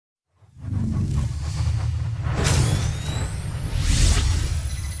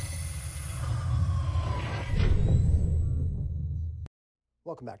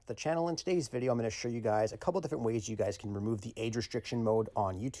Welcome back to the channel. In today's video, I'm going to show you guys a couple different ways you guys can remove the age restriction mode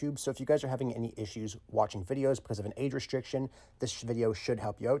on YouTube. So if you guys are having any issues watching videos because of an age restriction, this video should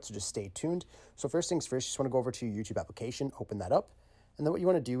help you out. So just stay tuned. So first things first, you just want to go over to your YouTube application, open that up. And then what you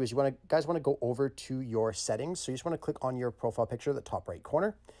want to do is guys want to go over to your settings. So you just want to click on your profile picture at the top right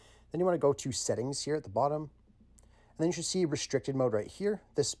corner. Then you want to go to settings here at the bottom. And then you should see restricted mode right here.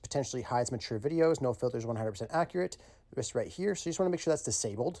 This potentially hides mature videos, no filters, 100% accurate. This right here. So you just want to make sure that's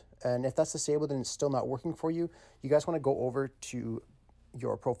disabled. And if that's disabled and it's still not working for you, you guys want to go over to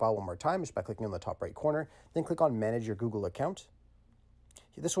your profile one more time just by clicking on the top right corner. Then click on manage your Google account.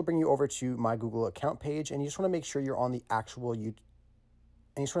 This will bring you over to my Google account page, and you just want to make sure you're on the actual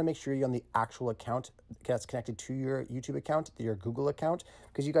account that's connected to your YouTube account, your Google account,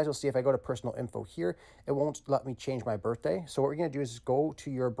 because you guys will see if I go to personal info here, it won't let me change my birthday. So what we're going to do is go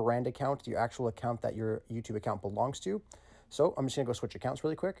to your brand account, your actual account that your YouTube account belongs to. So I'm just going to go switch accounts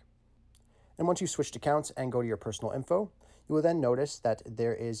really quick. And once you switched accounts and go to your personal info, you will then notice that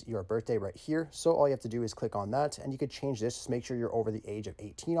there is your birthday right here. So all you have to do is click on that, and you could change this. Just make sure you're over the age of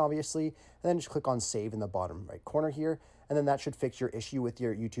 18, obviously, and then just click on save in the bottom right corner here. And then that should fix your issue with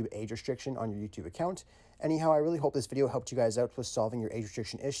your YouTube age restriction on your YouTube account. Anyhow, I really hope this video helped you guys out with solving your age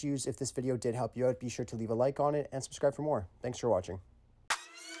restriction issues. If this video did help you out, be sure to leave a like on it and subscribe for more. Thanks for watching.